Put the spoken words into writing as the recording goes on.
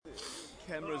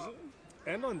cameras.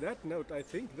 And on that note, I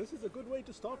think this is a good way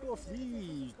to start off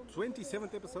the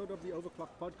 27th episode of the Overclock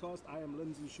podcast. I am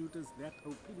Lindsay Shooters, that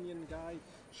opinion guy,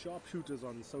 sharpshooters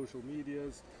on social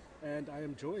medias. And I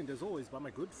am joined, as always, by my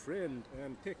good friend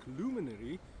and tech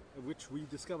luminary, which we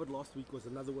discovered last week was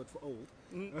another word for old.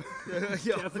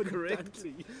 Yeah, correct.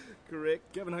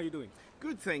 Correct. Gavin, how are you doing?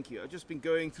 Good, thank you. I've just been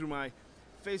going through my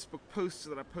Facebook posts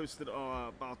that I posted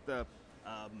about the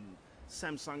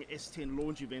Samsung S10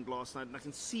 launch event last night, and I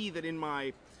can see that in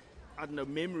my,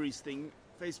 memories thing,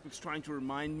 Facebook's trying to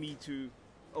remind me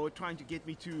trying to get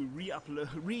me to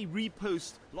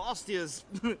repost last year's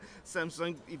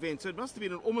Samsung event. So it must have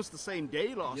been almost the same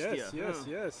day last year.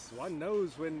 Yes. One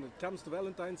knows when it comes to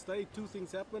Valentine's Day, two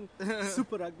things happen.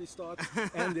 Super Rugby starts,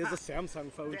 and there's a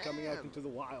Samsung phone coming out into the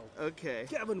wild. Okay.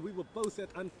 Gavin, we were both at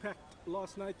Unpacked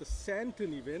last night, the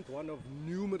Santon event, one of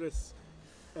numerous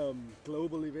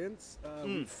global events.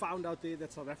 We found out there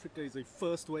that South Africa is a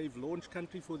first wave launch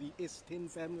country for the S10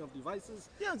 family of devices.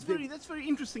 Yeah, that's very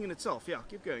interesting in itself. Yeah,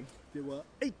 keep going. There were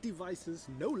 8 devices,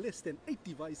 no less than 8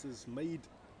 devices made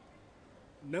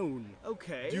known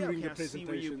during the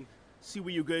presentation. See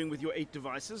where you're going with your 8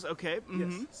 devices. Okay. Mm-hmm.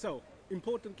 Yes. So,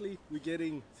 importantly, we're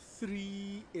getting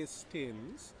 3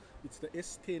 S10s. It's the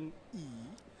S10e,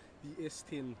 the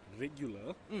S10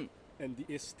 regular, and the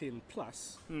S10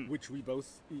 Plus, which we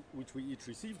each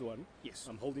received one. Yes.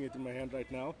 I'm holding it in my hand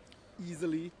right now.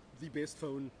 Easily the best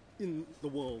phone in the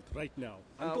world right now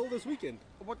until this weekend.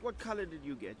 What color did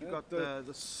you get? You got the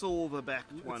silver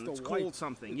backed one. It's called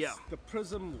something. It's the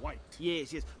Prism White.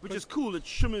 Yes, which is cool. It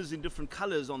shimmers in different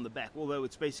colors on the back, although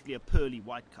it's basically a pearly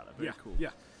white color. Very cool. Yeah,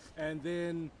 and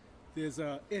then there's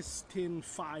a S10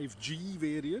 5G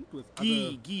variant with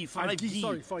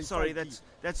 5G. Sorry,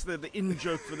 that's the in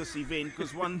joke for this event,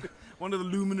 because one of the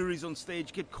luminaries on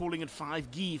stage kept calling it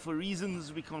 5G for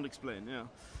reasons we can't explain. Yeah,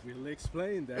 we'll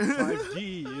explain that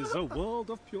 5G is a world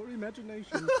of pure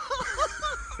imagination.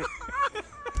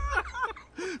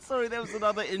 Sorry, that was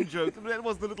another in-joke. That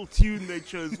was the little tune they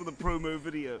chose for the promo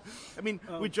video. I mean,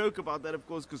 we joke about that, of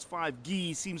course, because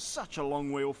 5G seems such a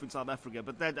long way off in South Africa,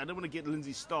 but I don't want to get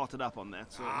Lindsay started up on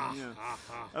that. So,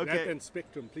 Okay. That and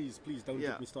Spectrum, please don't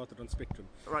get me started on Spectrum.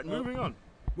 All right, moving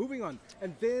on.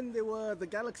 And then there were the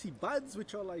Galaxy Buds,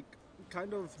 which are like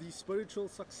kind of the spiritual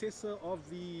successor of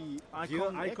the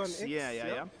Icon X.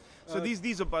 Yeah. So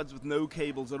these are buds with no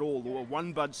cables at all.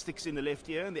 One bud sticks in the left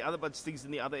ear and the other bud sticks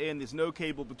in the other ear, and there's no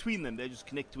cable between them. They just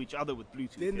connect to each other with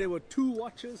Bluetooth. Then there were 2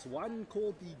 watches, one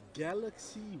called the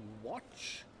Galaxy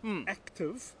Watch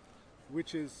Active,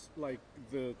 which is like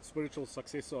the spiritual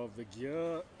successor of the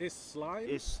Gear S line.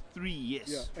 S3, yes.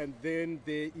 Yeah, and then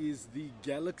there is the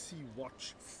Galaxy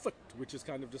Watch Fit, which is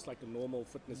kind of just like a normal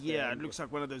fitness band. Yeah, it looks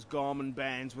like one of those Garmin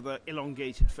bands with an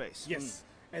elongated face. Yes.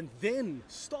 And then,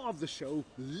 star of the show,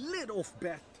 led off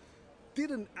bat.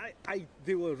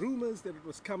 There were rumors that it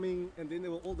was coming, and then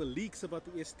there were all the leaks about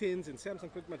the S10s, and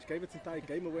Samsung pretty much gave its entire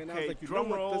game away. And I was like, you know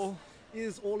what this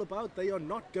is all about? They are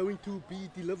not going to be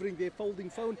delivering their folding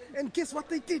phone. And guess what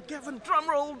they did, Gavin? Drum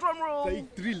roll! They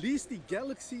released the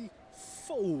Galaxy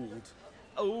Fold.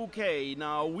 Okay,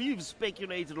 now we've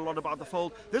speculated a lot about the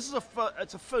Fold. This is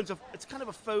it's kind of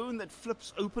a phone that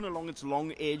flips open along its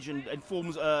long edge and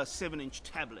forms a 7-inch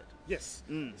tablet. Yes.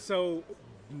 So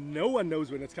no one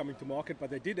knows when it's coming to market, but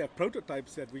they did have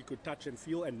prototypes that we could touch and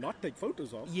feel and not take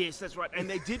photos of. Yes, that's right. And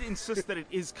they did insist that it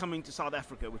is coming to South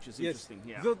Africa, which is interesting.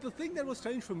 Yeah. The thing that was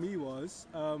strange for me was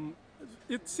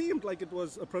it seemed like it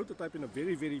was a prototype in a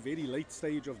very, very, very late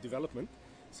stage of development.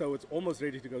 So it's almost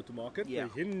ready to go to market. Yeah.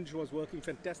 The hinge was working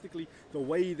fantastically. The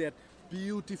way that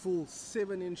beautiful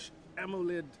 7-inch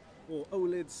AMOLED or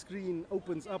OLED screen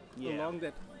opens up along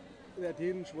that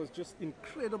hinge was just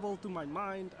incredible to my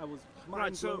mind. I was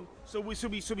mind blown. So we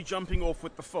should be jumping off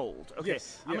with the Fold. Okay.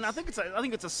 Yes. I mean, I think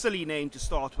it's a silly name to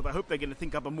start with. I hope they're going to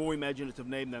think up a more imaginative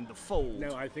name than the Fold.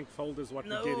 No, I think Fold is what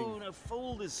we're getting. No,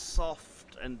 Fold is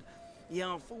soft, and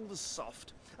Fold is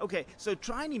soft. Okay, so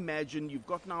try and imagine you've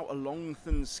got now a long,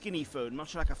 thin, skinny phone,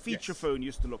 much like a feature phone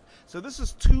used to look. So this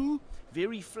is 2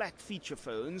 very flat feature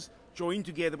phones joined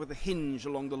together with a hinge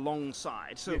along the long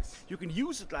side. So you can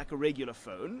use it like a regular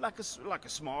phone, like a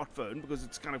smartphone, because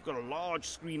it's kind of got a large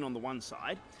screen on the one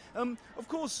side. Of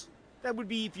course, that would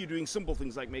be if you're doing simple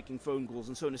things like making phone calls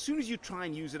and so on. As soon as you try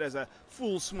and use it as a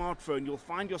full smartphone, you'll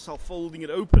find yourself folding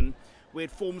it open, where it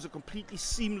forms a completely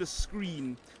seamless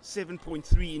screen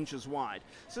 7.3 inches wide.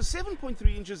 So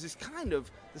 7.3 inches is kind of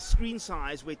the screen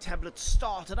size where tablets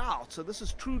started out. So this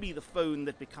is truly the phone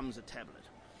that becomes a tablet.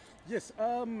 Yes,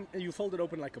 you fold it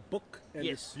open like a book, and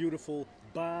it's beautiful,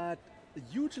 but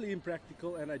hugely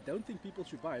impractical, and I don't think people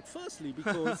should buy it. Firstly,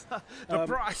 because the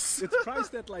price. It's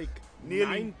priced at like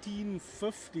Nearly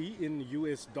 $19.50 in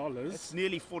US dollars. It's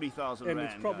nearly 40,000 and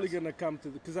rand. it's probably guys. going to come to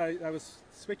because I was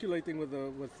speculating with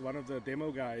one of the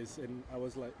demo guys, and I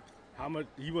was like, how much?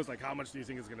 He was like, how much do you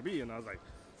think it's going to be? And I was like,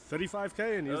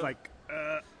 35K, and he was like,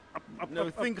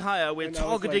 up, think higher. We're and I was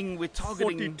targeting. like, we're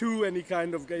targeting 42, and he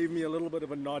kind of gave me a little bit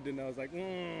of a nod, and I was like,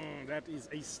 that is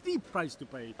a steep price to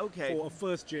pay for a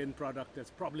first-gen product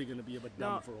that's probably going to be a bit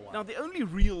dumb for a while. Now, the only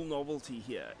real novelty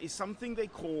here is something they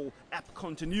call app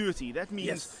continuity. That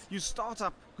means you start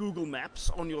up Google Maps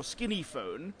on your skinny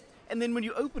phone, and then when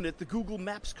you open it, the Google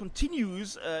Maps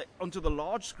continues onto the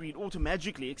large screen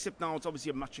automatically, except now it's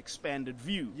obviously a much expanded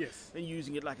view than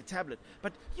using it like a tablet.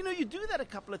 But, you do that a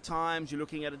couple of times. You're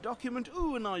looking at a document,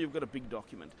 and now you've got a big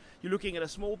document. You're looking at a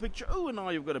small picture, and now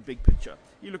you've got a big picture.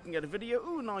 You're looking at a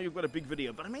video, and now you've got a big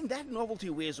video. But, I mean, that novelty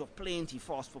wears off plenty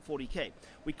fast for 40K.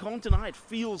 We can't deny it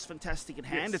feels fantastic in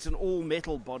hand. It's an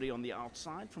all-metal body on the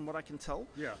outside, from what I can tell.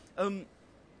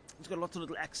 It's got lots of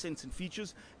little accents and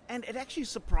features, and it actually is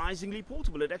surprisingly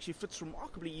portable. It actually fits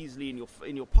remarkably easily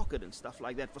in your pocket and stuff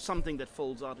like that for something that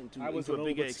folds out into a bigger experience. I was a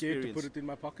little bit scared to put it in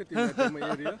my pocket in that demo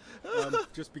area,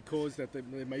 just because that they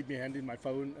made me hand in my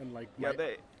phone and like.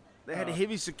 They had a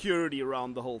heavy security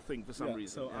around the whole thing for some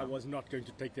reason. So I was not going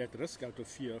to take that risk out of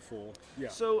fear for.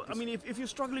 So, I mean, if you're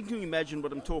struggling to imagine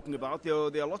what I'm talking about, there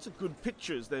are lots of good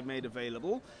pictures they've made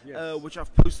available, which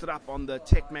I've posted up on the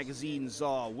Tech Magazine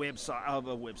Czar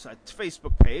website,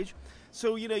 Facebook page.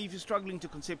 So, if you're struggling to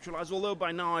conceptualize, although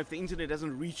by now, if the internet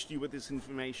hasn't reached you with this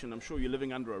information, I'm sure you're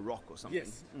living under a rock or something.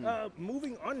 Yes.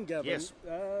 Moving on, Gavin. Yes.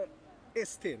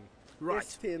 S10. Right.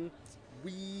 S10,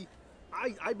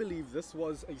 I believe this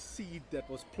was a seed that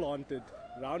was planted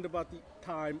round about the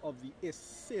time of the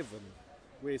S7,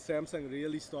 where Samsung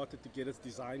really started to get its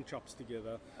design chops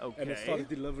together, and it started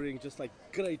delivering just like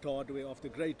great hardware after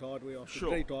great hardware after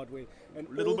great hardware. And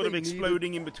a little bit of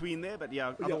exploding in between there, but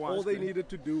otherwise. All they needed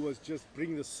to do was just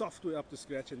bring the software up to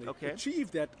scratch, and they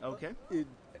achieved that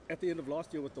at the end of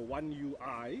last year with the One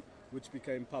UI, which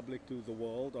became public to the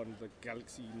world on the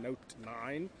Galaxy Note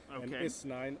 9 and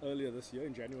S9 earlier this year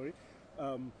in January.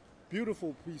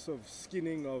 Beautiful piece of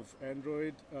skinning of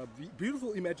Android,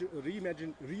 beautiful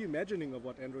reimagining of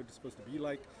what Android is supposed to be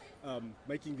like,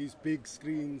 making these big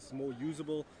screens more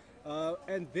usable.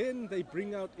 And then they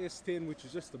bring out S10, which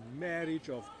is just a marriage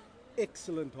of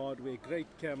excellent hardware, great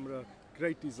camera,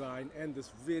 great design, and this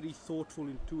very thoughtful,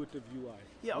 intuitive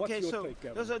UI. What's your take,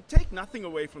 Gavin? So take nothing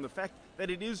away from the fact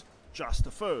that it is just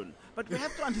a phone. But we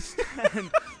have to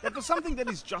understand that for something that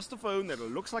is just a phone, that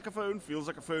looks like a phone, feels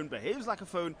like a phone, behaves like a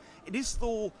phone, it is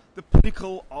still the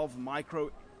pinnacle of micro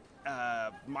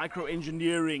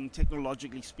engineering,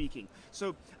 technologically speaking.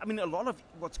 So, I mean, a lot of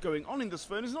what's going on in this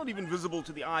phone is not even visible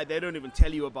to the eye. They don't even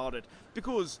tell you about it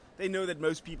because they know that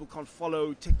most people can't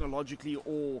follow technologically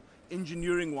or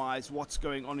engineering-wise what's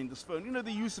going on in this phone.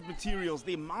 The use of materials,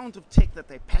 the amount of tech that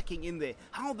they're packing in there,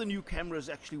 how the new cameras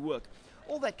actually work.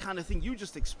 All that kind of thing, you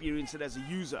just experience it as a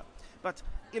user. But,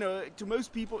 to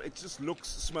most people, it just looks,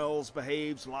 smells,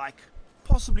 behaves like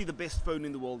possibly the best phone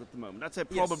in the world at the moment. I'd say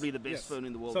probably the best phone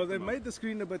in the world. So they've made the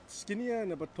screen a bit skinnier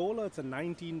and a bit taller. It's a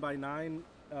 19:9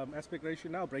 aspect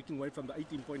ratio now, breaking away from the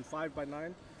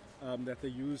 18.5:9 that they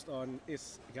used on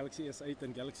Galaxy S8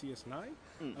 and Galaxy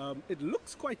S9. It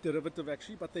looks quite derivative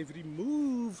actually, but they've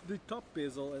removed the top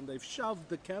bezel and they've shoved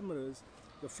the cameras,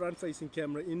 the front-facing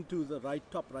camera, into the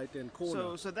top right-hand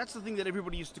corner. So that's the thing that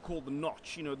everybody used to call the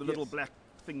notch, the little black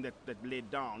thing that led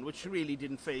down, which really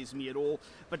didn't faze me at all.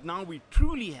 But now we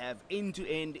truly have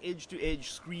end-to-end,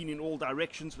 edge-to-edge screen in all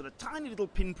directions with a tiny little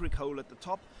pinprick hole at the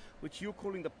top, which you're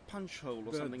calling the punch hole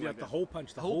or something like that. The hole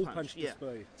punch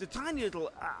display. It's a tiny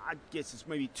little, I guess it's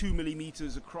maybe 2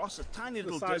 millimeters across, a tiny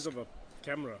little the size disc. of a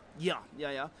camera. Yeah.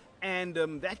 And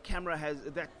that camera has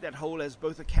that hole has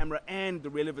both a camera and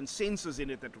the relevant sensors in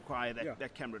it that require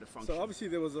that camera to function. So obviously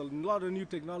there was a lot of new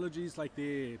technologies like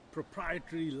the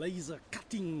proprietary laser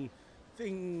cutting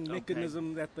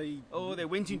mechanism that they... they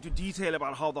went into detail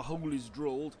about how the hole is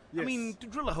drilled. Yes. I mean, to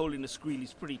drill a hole in a screen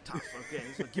is pretty tough, okay?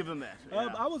 So give them that.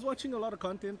 I was watching a lot of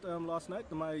content last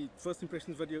night. My first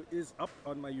impressions video is up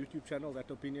on my YouTube channel, That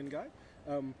Opinion Guy.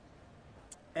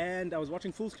 And I was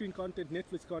watching full screen content,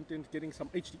 Netflix content, getting some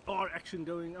HDR action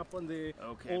going up on there,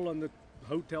 all on the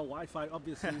hotel Wi-Fi,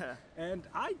 obviously. And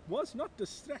I was not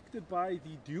distracted by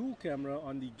the dual camera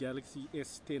on the Galaxy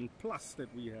S10 Plus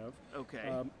that we have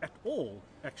at all,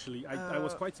 actually. I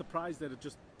was quite surprised that it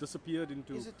just disappeared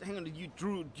into... Hang on, you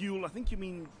drew dual, I think you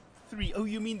mean 1.3. Oh,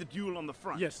 you mean the dual on the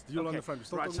front? Yes, dual on the front. We're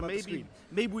still talking so about the screen.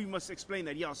 maybe we must explain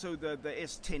that. Yeah, so the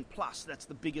S10 Plus, that's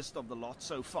the biggest of the lot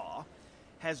so far,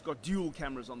 has got dual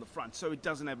cameras on the front, so it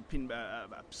doesn't have a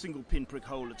single pinprick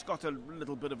hole. It's got a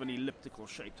little bit of an elliptical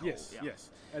shaped hole. Yes.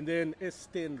 And then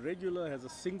S10 regular has a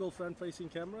single front-facing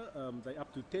camera. They're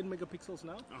up to 10 megapixels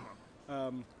now.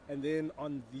 And then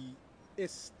on the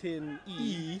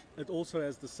S10e, it also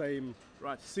has the same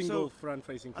single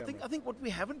front-facing camera. I think what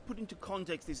we haven't put into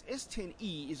context is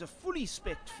S10e is a fully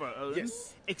spec'd phone,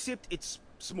 except it's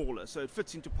smaller, so it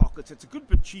fits into pockets. It's a good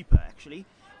bit cheaper, actually.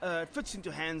 It fits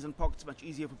into hands and pockets much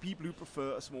easier for people who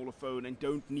prefer a smaller phone and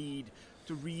don't need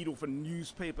to read off a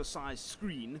newspaper-sized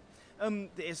screen. The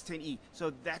S10e,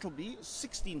 so that'll be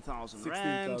 16,000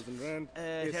 rand. 16,000 rand.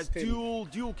 It has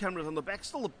dual cameras on the back.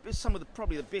 Still, some of the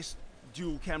probably the best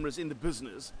dual cameras in the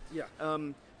business. Yeah.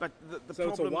 But the so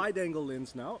problem, it's a wide-angle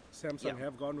lens now. Samsung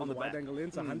have gone with a back. wide-angle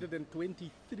lens.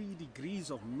 123 degrees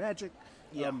of magic.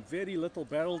 Very little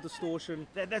barrel distortion.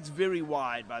 That's very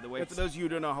wide, by the way. For those of you who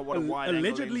don't know what a wide angle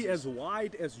allegedly lens is. as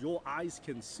wide as your eyes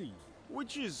can see.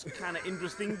 Which is kind of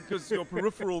interesting because your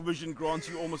peripheral vision grants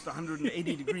you almost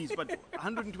 180 degrees, but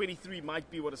 123 might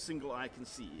be what a single eye can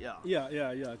see.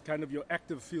 Yeah. Kind of your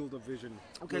active field of vision.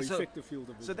 Okay, your effective field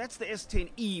of vision. So that's the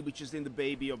S10e, which is then the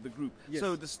baby of the group. Yes.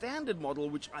 So the standard model,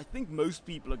 which I think most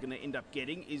people are going to end up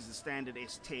getting, is the standard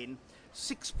S10,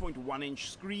 6.1-inch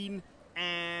screen,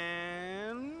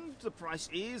 and the price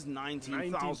is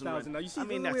 19,000. Now you see, I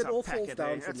mean, where that's it all a packet. falls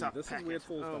down for That's me. a This packet. is where it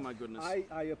falls oh down. my goodness!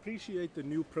 I appreciate the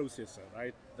new processor,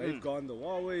 right? They've gone the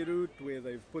Huawei route where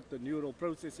they've put the neural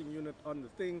processing unit on the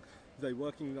thing. They're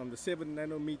working on the 7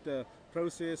 nanometer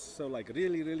process, so like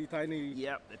really tiny.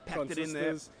 Yeah, they packed it in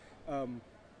there.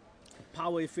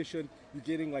 Power efficient. You're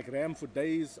getting like RAM for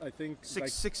days, I think.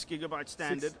 6 gigabyte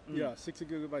standard. 6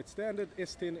 gigabyte standard.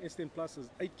 S10 Plus is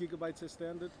 8 gigabytes as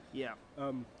standard. Yeah.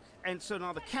 And so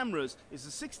now the cameras is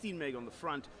a 16 meg on the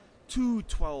front,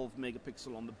 12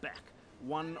 megapixel on the back.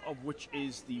 One of which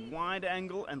is the wide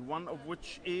angle, and one of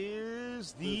which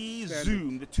is the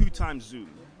zoom, the 2 times zoom.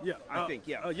 Yeah, I think.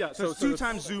 So it's 2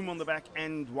 times zoom on the back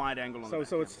and wide angle on the back.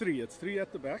 So it's 3. It's 3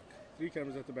 at the back. 3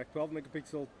 cameras at the back. 12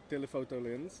 megapixel telephoto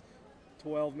lens,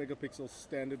 12 megapixel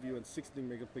standard view, and 16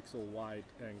 megapixel wide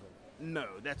angle. No,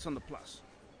 that's on the Plus.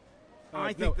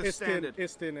 I think the S10, standard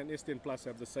S10 and S10 Plus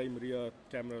have the same rear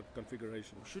camera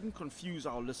configuration. Shouldn't confuse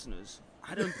our listeners.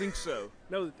 I don't think so.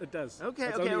 No, it does. Okay,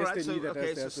 it's all only right.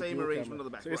 S10e So same arrangement on the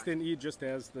back. So S10e just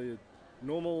has the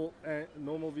normal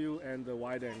view and the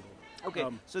wide angle. Okay.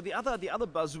 So the other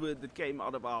buzzword that came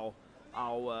out of our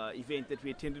event that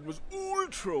we attended was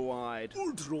ultra wide.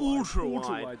 Ultra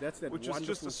wide. That's that which wonderful. is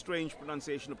just a strange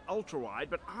pronunciation of ultra wide.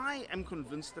 But I am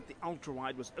convinced that the ultra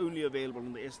wide was only available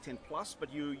on the S10 Plus.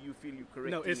 But you feel you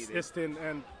corrected No, me there. S10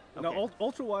 and no,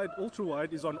 ultra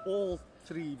wide is on all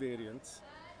 3 variants.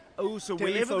 Oh, so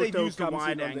wherever they use the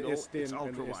wide on angle, the S10 it's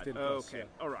ultra and wide. S10 Plus, Okay,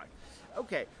 yeah. all right.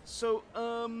 Okay, so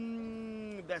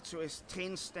that's your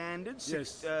S10 standard.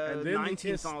 Yes, and then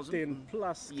 19,000. the S10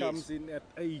 Plus comes in at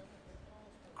a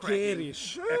Cracking.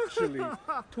 garish, actually,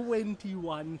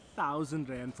 21,000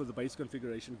 rand for the base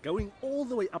configuration, going all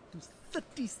the way up to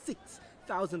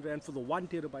 36,000 rand for the 1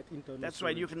 terabyte internal. That's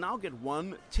storage. right. You can now get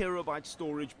 1 terabyte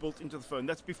storage built into the phone.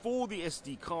 That's before the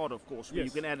SD card, of course, where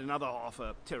you can add another half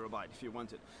a terabyte if you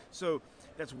wanted. So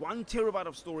that's 1 terabyte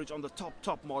of storage on the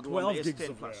top model. 12 on the gigs S10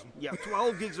 of Plus. RAM. Yeah,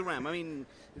 12 gigs of RAM. I mean,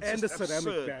 it's and a just ceramic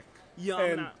absurd. back. Yeah,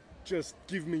 and just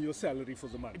give me your salary for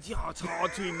the month. Yeah, it's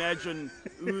hard to imagine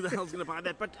who the hell's going to buy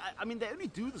that. But I mean, they only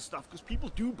do the stuff because people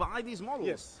do buy these models.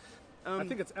 Yes. I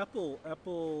think it's Apple.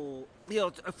 Yeah,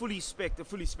 a fully spec'd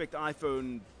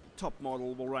iPhone top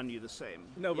model will run you the same.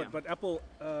 No, but Apple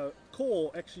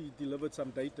Core actually delivered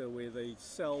some data where they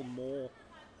sell more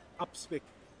up-spec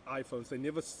iPhones.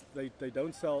 They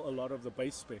don't sell a lot of the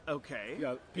base spec. Okay.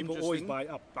 Yeah, people always buy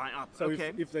up. So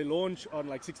okay. if they launch on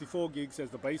like 64 gigs as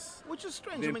the base, which is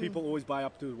strange. then I mean, people always buy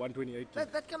up to 128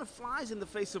 gigs. That kind of flies in the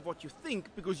face of what you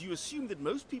think, because you assume that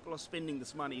most people are spending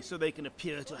this money so they can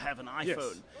appear to have an iPhone.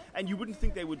 Yes. And you wouldn't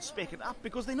think they would spec it up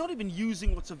because they're not even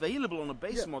using what's available on a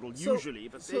base model usually.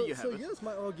 But there you have it. So here's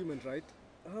my argument, right?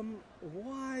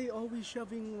 Why are we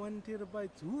shoving 1 terabyte?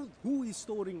 Who is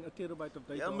storing a terabyte of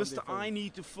data? Yeah, on Mr. their phone? I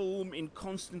need to film in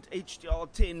constant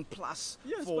HDR10 plus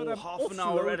for but I'm half an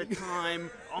hour at a offloading. time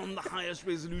on the highest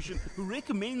resolution. Who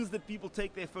recommends that people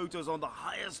take their photos on the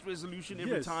highest resolution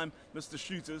every Yes. time, Mr.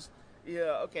 Shooters?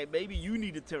 Yeah, okay, maybe you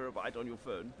need a terabyte on your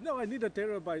phone. No, I need a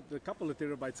couple of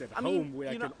terabytes at mean, home where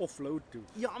I you can know- offload to.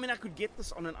 Yeah, I mean, I could get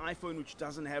this on an iPhone which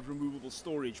doesn't have removable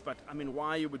storage, but I mean,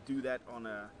 why you would do that on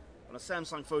on a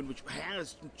Samsung phone which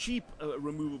has cheap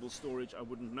removable storage, I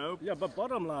wouldn't know. Yeah, but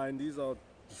bottom line, these are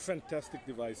fantastic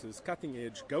devices, cutting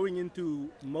edge, going into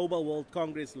Mobile World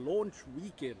Congress launch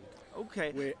weekend.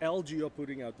 Okay. Where LG are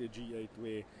putting out their G8,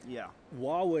 where Yeah.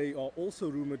 Huawei are also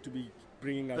rumored to be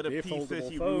bringing out But a their P30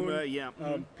 foldable phone. rumor, yeah.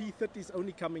 P30 is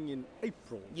only coming in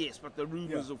April. Yes, but the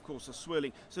rumors, of course, are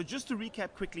swirling. So just to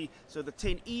recap quickly, so the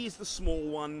 10e is the small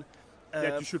one.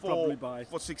 That you should probably buy.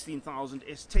 For 16,000.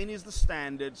 S10 is the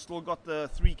standard, still got the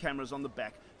 3 cameras on the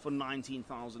back for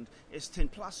 19,000.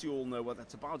 S10 Plus, you all know what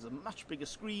that's about. It's a much bigger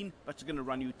screen, but it's going to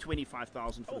run you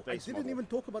 25,000 for the base I didn't even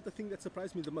talk about the thing that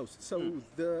surprised me the most. So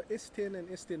the S10 and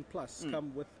S10 Plus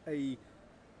come with a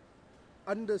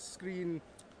under-screen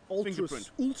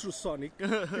ultrasonic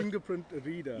fingerprint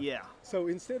reader. Yeah. So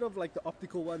instead of like the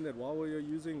optical one that Huawei are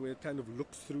using, where it kind of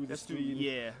looks through the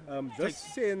screen, this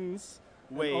sends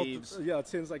waves. It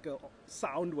sends like a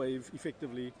sound wave,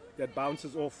 effectively, that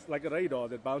bounces off like a radar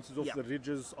that bounces off the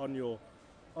ridges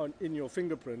in your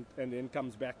fingerprint and then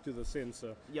comes back to the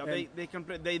sensor. Yeah,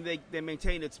 they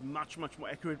maintain it's much more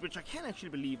accurate, which I can actually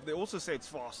believe. They also say it's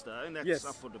faster, and that's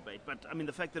up for debate. But I mean,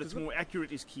 the fact that it's more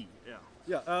accurate is key.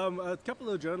 Yeah. A couple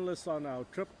of journalists on our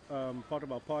trip, part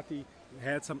of our party,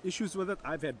 had some issues with it.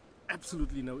 I've had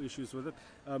absolutely no issues with it.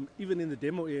 Even in the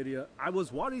demo area, I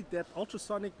was worried that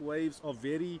ultrasonic waves are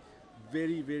very,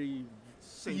 very, very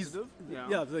sensitive.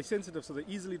 They're sensitive, so they're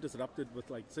easily disrupted with,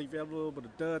 like, say if you have a little bit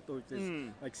of dirt or if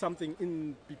there's like something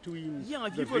in between. Yeah,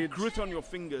 if you've got grit on your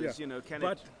fingers,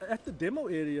 But at the demo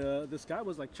area, this guy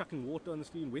was like chucking water on the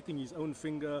screen, wetting his own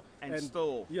finger, and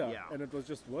still, and it was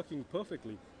just working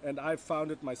perfectly. And I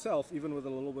found it myself, even with a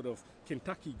little bit of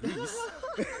Kentucky grease.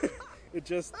 It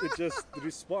just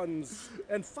responds,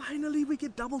 and finally we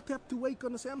get double tap to wake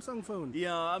on a Samsung phone.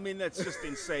 Yeah, I mean that's just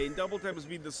insane. Double tap has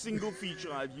been the single feature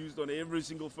I've used on every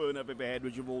single phone I've ever had,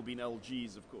 which have all been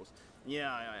LGs, of course.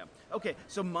 Yeah. Okay,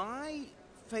 so my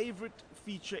favorite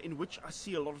feature in which I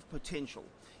see a lot of potential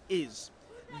is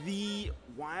the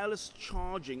wireless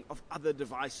charging of other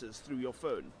devices through your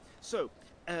phone. So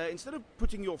instead of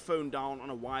putting your phone down on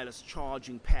a wireless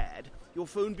charging pad, your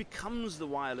phone becomes the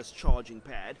wireless charging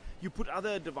pad. You put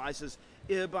other devices,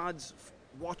 earbuds,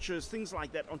 watches, things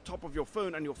like that on top of your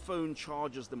phone, and your phone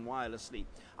charges them wirelessly.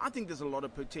 I think there's a lot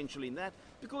of potential in that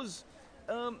because,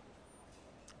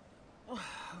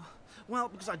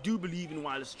 because I do believe in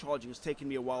wireless charging. It's taken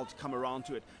me a while to come around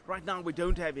to it. Right now, we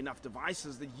don't have enough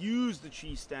devices that use the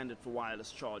Qi standard for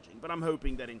wireless charging, but I'm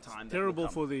hoping that in time that will terrible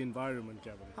come. for the environment,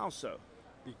 Gavin. How so?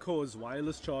 Because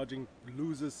wireless charging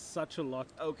loses such a lot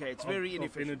it's very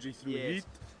of energy through heat.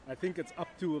 I think it's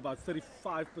up to about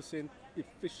 35%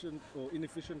 efficient or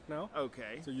inefficient now.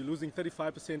 Okay. So you're losing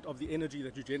 35% of the energy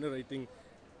that you're generating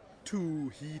to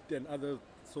heat and other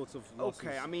sorts of losses.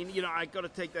 Okay, I mean, I got to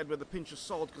take that with a pinch of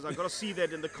salt because I got to see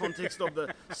that in the context of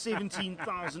the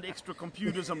 17,000 extra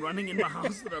computers I'm running in my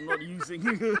house that I'm not using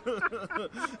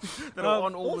that are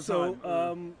on all the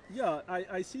time.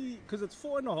 I see, because it's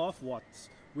 4.5 watts,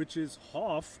 which is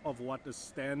half of what a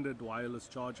standard wireless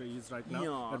charger is right now.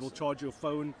 Yeah, that will charge your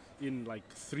phone in like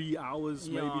 3 hours,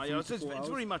 maybe 3 to 4 hours. It's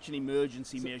very much an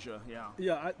emergency measure.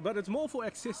 But it's more for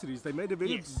accessories. They made a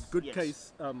very good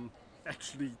case,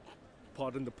 actually,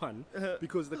 pardon the pun,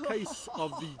 because the case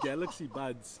of the Galaxy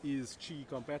Buds is Qi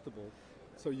compatible.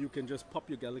 So you can just pop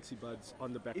your Galaxy Buds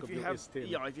on the back of your S10.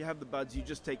 Yeah, if you have the Buds, you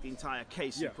just take the entire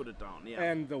case and put it down. Yeah.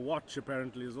 And the watch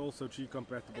apparently is also Qi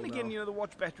compatible. And again, now. The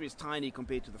watch battery is tiny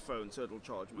compared to the phone, so it'll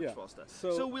charge much faster.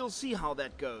 So we'll see how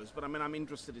that goes. But I mean, I'm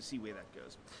interested to see where that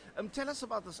goes. Tell us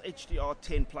about this HDR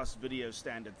 10 Plus video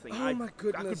standard thing. Oh my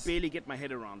goodness! I could barely get my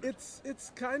head around it.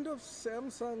 It's kind of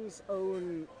Samsung's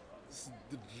own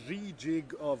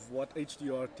rejig of what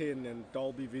HDR10 and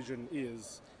Dolby Vision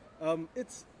is. I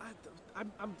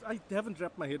haven't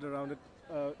wrapped my head around it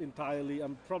entirely.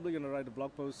 I'm probably going to write a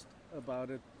blog post about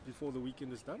it before the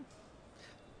weekend is done.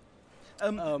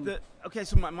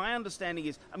 So my understanding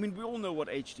is, I mean, we all know what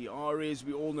HDR is.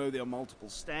 We all know there are multiple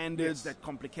standards that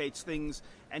complicates things.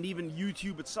 And even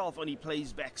YouTube itself only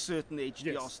plays back certain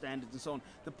HDR standards and so on.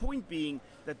 The point being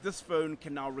that this phone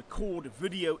can now record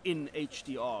video in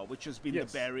HDR, which has been the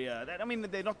barrier.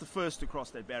 They're not the first to cross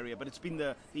that barrier, but it's been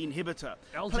the inhibitor.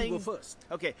 LG were first.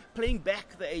 Okay, playing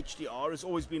back the HDR has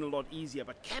always been a lot easier,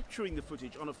 but capturing the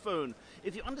footage on a phone,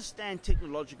 if you understand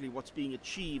technologically what's being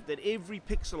achieved, that every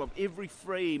pixel of every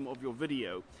frame of your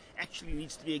video actually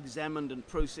needs to be examined and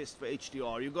processed for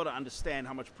HDR. You've got to understand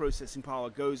how much processing power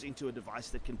goes into a device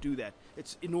that can do that.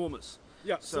 It's enormous.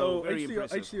 Yeah, so very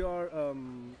impressive. HDR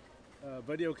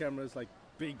video cameras like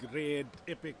big red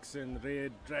Epics and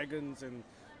red Dragons and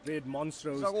red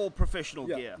monstros. It's like all professional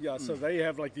gear. Yeah, so they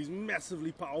have like these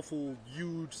massively powerful,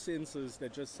 huge sensors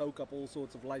that just soak up all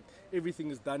sorts of light.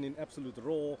 Everything is done in absolute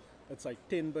RAW. It's like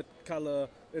 10-bit color.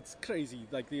 It's crazy.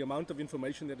 Like the amount of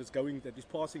information that is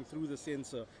passing through the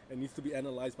sensor and needs to be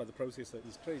analyzed by the processor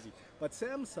is crazy. But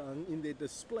Samsung, in their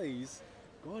displays,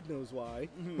 God knows why,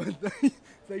 but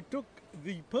they took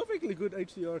the perfectly good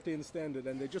HDR10 standard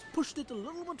and they just pushed it a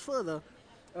little bit further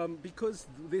because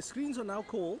their screens are now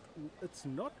it's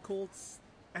not called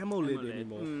AMOLED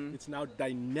anymore. It's now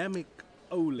dynamic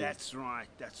OLED. That's right.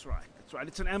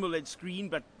 It's an AMOLED screen,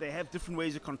 but they have different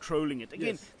ways of controlling it.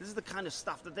 Again, This is the kind of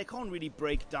stuff that they can't really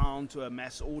break down to a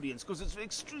mass audience because it's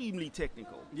extremely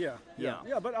technical. Yeah,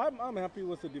 but I'm happy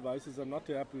with the devices. I'm not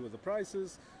too happy with the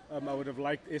prices. I would have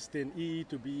liked S10e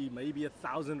to be maybe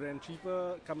 1,000 Rand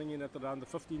cheaper, coming in at around the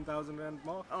 15,000 Rand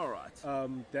mark. All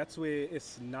right. That's where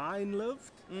S9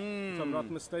 lived, if I'm not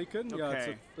mistaken.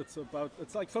 Okay. Yeah,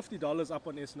 it's like $50 up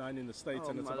on S9 in the States,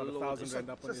 and it's about 1,000 Rand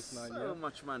up on S9. So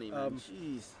much money, man.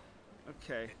 Jeez.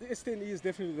 Okay. The S10e is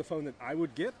definitely the phone that I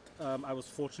would get. I was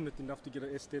fortunate enough to get an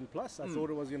S10 Plus. I thought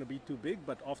it was going to be too big,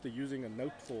 but after using a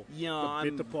Note for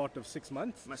the better part of 6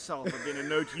 months. Myself, I've been a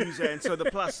Note user, and so the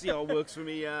Plus works for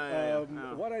me.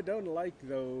 What I don't like,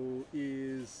 though,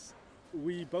 is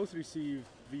we both received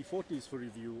V40s for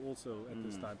review also at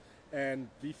this time. And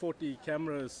V40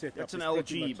 camera setup That's an is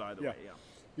LG, by the way.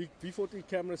 Yeah. V40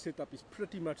 camera setup is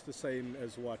pretty much the same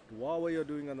as what Huawei are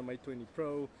doing on the Mate 20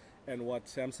 Pro and what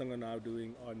Samsung are now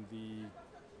doing on the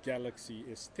Galaxy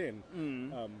S10.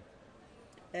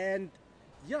 And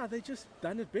yeah, they just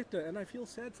done it better, and I feel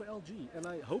sad for LG, and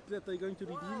I hope that they're going to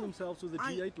redeem themselves with the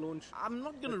G8 launch. I'm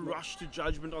not going to rush to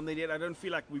judgment on that yet. I don't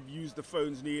feel like we've used the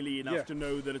phones nearly enough to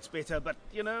know that it's better, but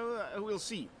we'll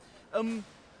see.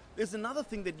 There's another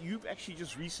thing that you've actually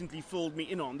just recently filled me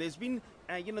in on. There's been,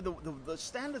 the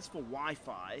standards for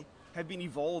Wi-Fi have been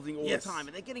evolving all the time,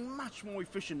 and they're getting much more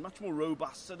efficient, much more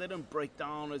robust, so they don't break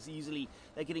down as easily.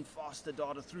 They're getting faster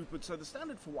data throughput, so the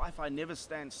standard for Wi-Fi never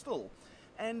stands still.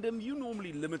 And you're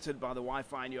normally limited by the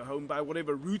Wi-Fi in your home by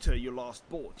whatever router you last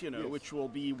bought, which will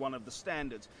be one of the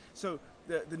standards. So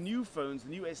the new phones, the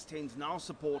new S10s now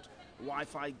support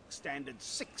Wi-Fi standard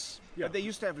 6. Yeah. They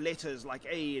used to have letters like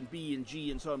A and B and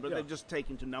G and so on, but they've just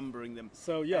taken to numbering them.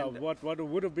 So what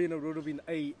would have been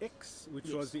AX, which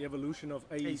was the evolution of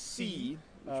AC,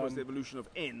 which was the evolution of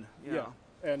N.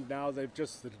 And now they've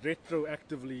just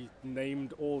retroactively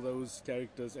named all those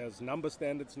characters as number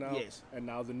standards now. Yes. And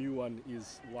now the new one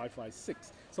is Wi-Fi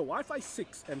 6. So Wi-Fi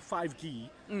 6 and 5G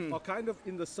are kind of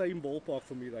in the same ballpark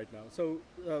for me right now. So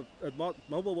at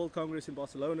Mobile World Congress in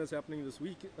Barcelona is happening this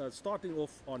week, starting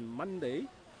off on Monday.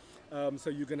 So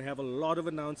you're going to have a lot of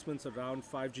announcements around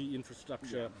 5G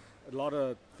infrastructure. A lot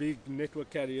of big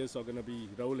network carriers are going to be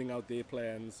rolling out their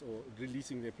plans or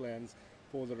releasing their plans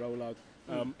for the rollout.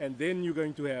 And then you're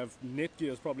going to have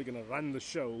Netgear is probably going to run the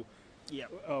show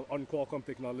on Qualcomm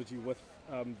technology with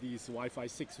these Wi-Fi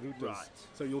 6 routers. Right.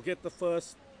 So you'll get the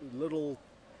first little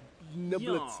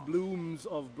niblets, blooms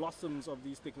of blossoms of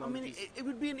these technologies. I mean, it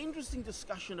would be an interesting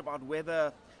discussion about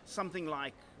whether something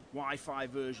like Wi-Fi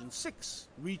version 6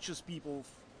 reaches people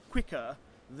quicker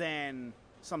than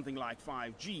something like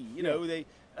 5G.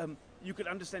 You could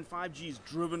understand 5G is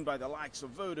driven by the likes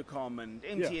of Vodacom and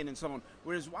MTN and so on,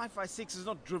 whereas Wi-Fi 6 is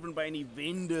not driven by any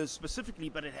vendors specifically,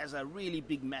 but it has a really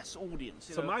big mass audience.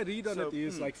 So my read on it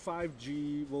is like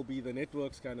 5G will be the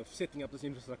networks kind of setting up this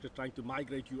infrastructure, trying to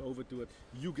migrate you over to it.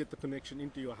 You get the connection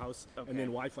into your house, and then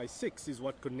Wi-Fi 6 is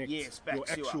what connects your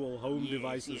actual home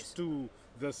devices to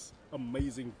this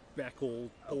amazing backhaul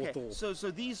portal. So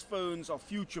these phones are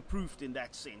future-proofed in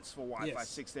that sense for Wi-Fi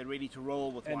 6. They're ready to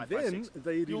roll with Wi-Fi 6. And then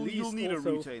they released you'll need also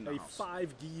a router in the house.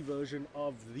 5G version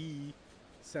of the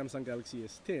Samsung Galaxy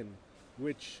S10,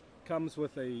 which comes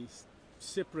with a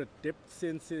separate depth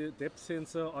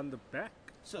sensor on the back.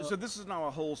 So this is now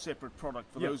a whole separate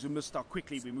product for those who missed how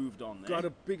quickly we moved on there. It's got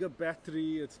a bigger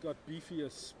battery, it's got beefier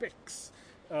specs.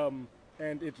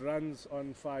 And it runs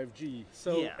on 5G.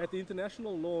 So at the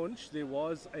international launch, there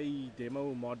was a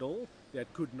demo model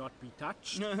that could not be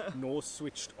touched nor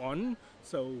switched on.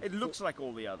 So it looks like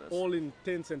all the others. All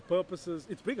intents and purposes,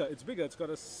 it's bigger. It's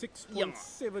got a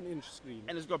 6.7-inch screen,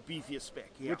 and it's got beefier spec,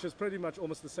 which is pretty much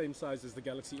almost the same size as the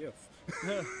Galaxy F.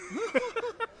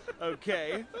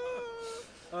 Okay.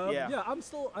 I'm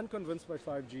still unconvinced by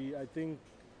 5G. I think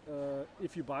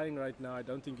if you're buying right now, I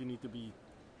don't think you need to be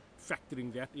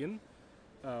factoring that in.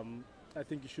 I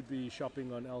think you should be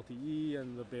shopping on LTE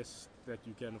and the best that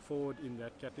you can afford in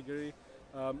that category.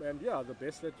 The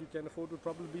best that you can afford would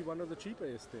probably be one of the cheaper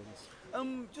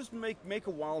S10s. Just make a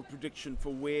wild prediction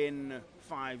for when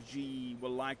 5G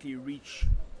will likely reach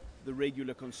the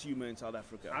regular consumer in South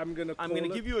Africa. I'm going to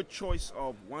give you a choice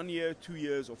of 1 year, 2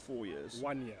 years, or 4 years.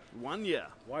 1 year. 1 year.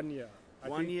 1 year. I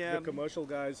 1 think year. the commercial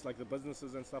guys, like the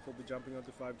businesses and stuff, will be jumping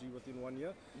onto 5G within 1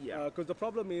 year. Yeah. Because the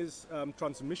problem is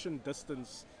transmission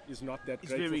distance is not that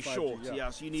It's great very for 5G. short, yeah,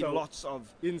 so you need lots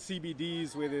of... In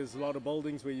CBDs where there's a lot of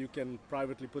buildings where you can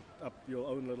privately put up your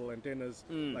own little antennas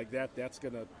like that, that's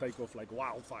going to take off like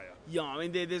wildfire. Yeah, I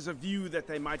mean, there's a view that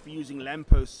they might be using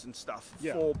lampposts and stuff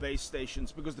for base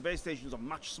stations, because the base stations are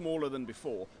much smaller than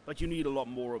before, but you need a lot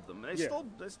more of them. They're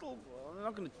still I'm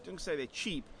not going to say they're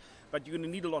cheap, but you're going to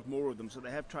need a lot more of them, so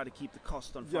they have tried to keep the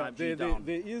cost on 5G down.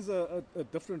 There is a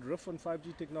different riff on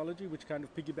 5G technology, which kind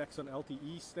of piggybacks on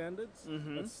LTE standards.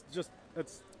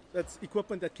 It's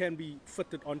equipment that can be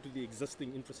fitted onto the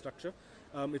existing infrastructure.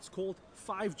 It's called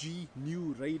 5G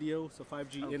New Radio, so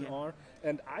 5G NR,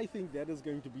 and I think that is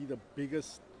going to be the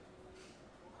biggest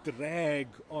drag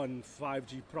on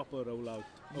 5G proper rollout over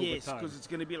time. Yes, because it's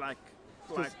going to be like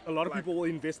a lot of people will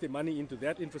invest their money into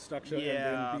that infrastructure and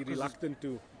then be reluctant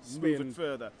to move it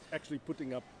further. Actually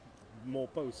putting up more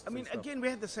posts. I mean, again, we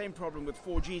had the same problem with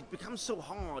 4G. It becomes so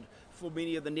hard for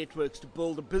many of the networks to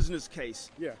build a business case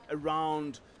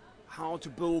around how to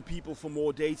bill people for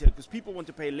more data, because people want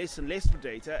to pay less and less for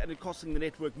data, and it's costing the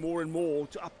network more and more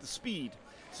to up the speed.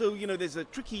 So, there's a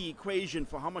tricky equation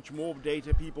for how much more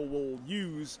data people will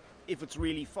use if it's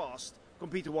really fast,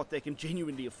 compared to what they can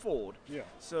genuinely afford. Yeah.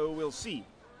 So we'll see.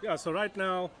 Yeah, so right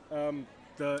now,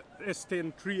 the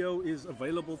S10 Trio is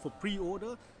available for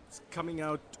pre-order. It's coming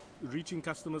out, reaching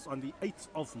customers on the 8th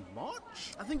of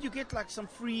March. I think you get like some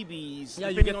freebies. Yeah,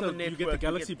 you get the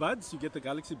Galaxy Buds. You get the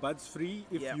Galaxy Buds free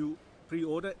if you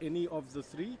pre-order any of the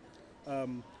three.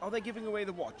 Are they giving away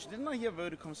the watch? Didn't I hear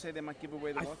Vodacom say they might give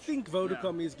away the watch? I think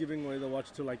Vodacom is giving away the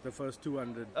watch to like the first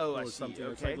 200 or something.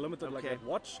 Okay. It's like limited like that.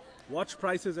 Watch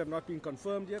prices have not been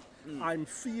confirmed yet. I'm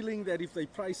feeling that if they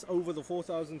price over the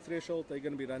 4,000 threshold, they're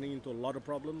going to be running into a lot of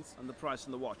problems. And the price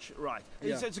on the watch, right.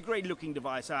 Yeah. It's a great looking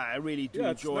device. I really do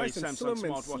enjoy nice Samsung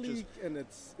smartwatches.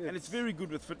 And it's very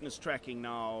good with fitness tracking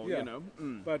now,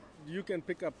 But you can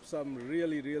pick up some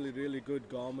really, really, really good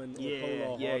Garmin or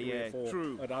Polar hardware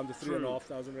for around the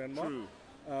 3,500 Rand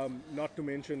mark. Not to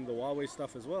mention the Huawei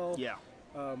stuff as well. Yeah.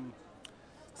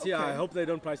 I hope they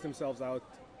don't price themselves out,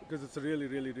 because it's a really,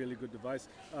 really, really good device.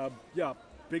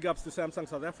 Big ups to Samsung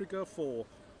South Africa for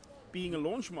being a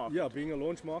launch market. Yeah, being a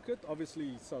launch market.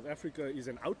 Obviously, South Africa is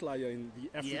an outlier in the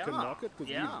African market,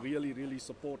 because we really, really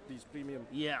support these premium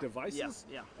devices.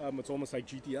 It's almost like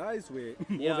GTIs, where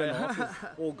more than half of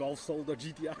all Golf sold are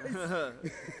GTIs.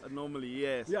 Normally,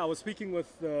 yes. Yeah, I was speaking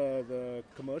with the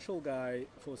commercial guy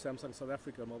for Samsung South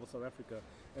Africa, Mobile South Africa,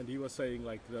 and he was saying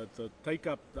like the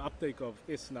uptake of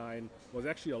S9 was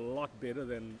actually a lot better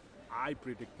than I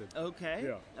predicted. Okay.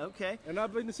 Yeah. Okay. And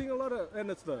I've been seeing a lot of, and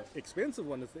it's the expensive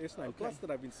one. It's the S9 Plus that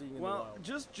I've been seeing in a while.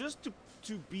 Just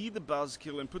to be the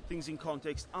buzzkill and put things in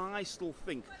context, I still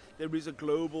think there is a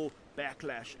global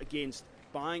backlash against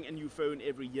buying a new phone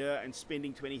every year and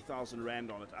spending 20,000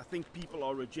 Rand on it. I think people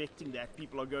are rejecting that.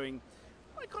 People are going,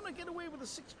 why can't I get away with a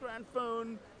 $6,000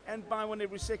 phone and buy one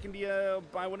every second year,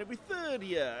 buy one every third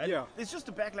year? And there's just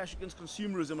a backlash against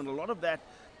consumerism, and a lot of that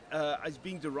is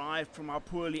being derived from how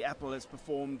poorly Apple has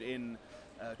performed in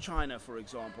China, for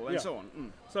example, and so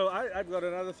on. So I've got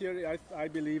another theory. I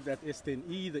believe that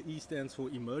S10e, the E stands for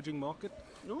emerging market,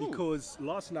 because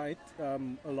last night,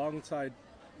 alongside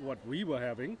what we were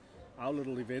having, our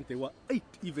little event, there were 8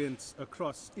 events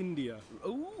across India.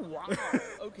 Oh, wow.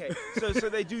 Okay. So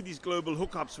they do these global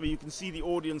hookups where you can see the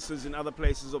audiences in other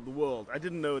places of the world. I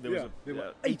didn't know there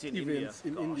were 8 events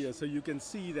in India. So you can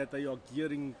see that they are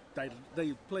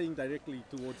they're playing directly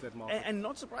towards that market. And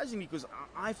not surprisingly, because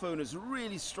iPhone has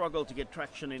really struggled to get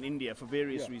traction in India for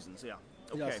various reasons. Yeah.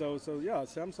 Okay. Yeah. So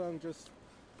Samsung just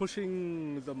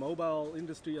pushing the mobile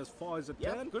industry as far as it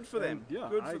can. Good for them.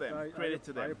 Good for them. Credit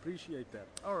to them. I appreciate that.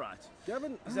 All right.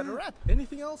 Gavin, is that a wrap?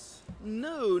 Anything else?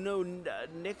 No.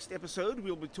 Next episode,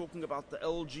 we'll be talking about the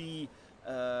LG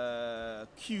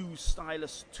Q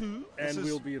Stylus 2. And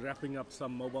we'll be wrapping up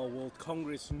some Mobile World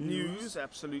Congress news.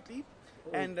 Absolutely.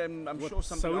 And I'm sure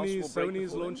something else will break.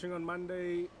 Sony's launching on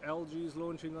Monday. LG's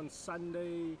launching on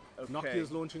Sunday.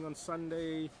 Nokia's launching on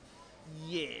Sunday.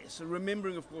 Yes,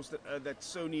 remembering, of course, that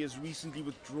Sony has recently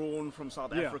withdrawn from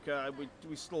South Africa.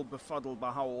 We're still befuddled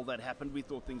by how all that happened. We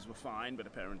thought things were fine, but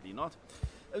apparently not.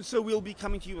 And so we'll be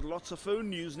coming to you with lots of phone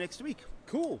news next week.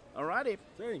 Cool. Alrighty.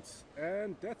 Thanks.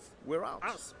 And we're out.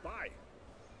 Bye.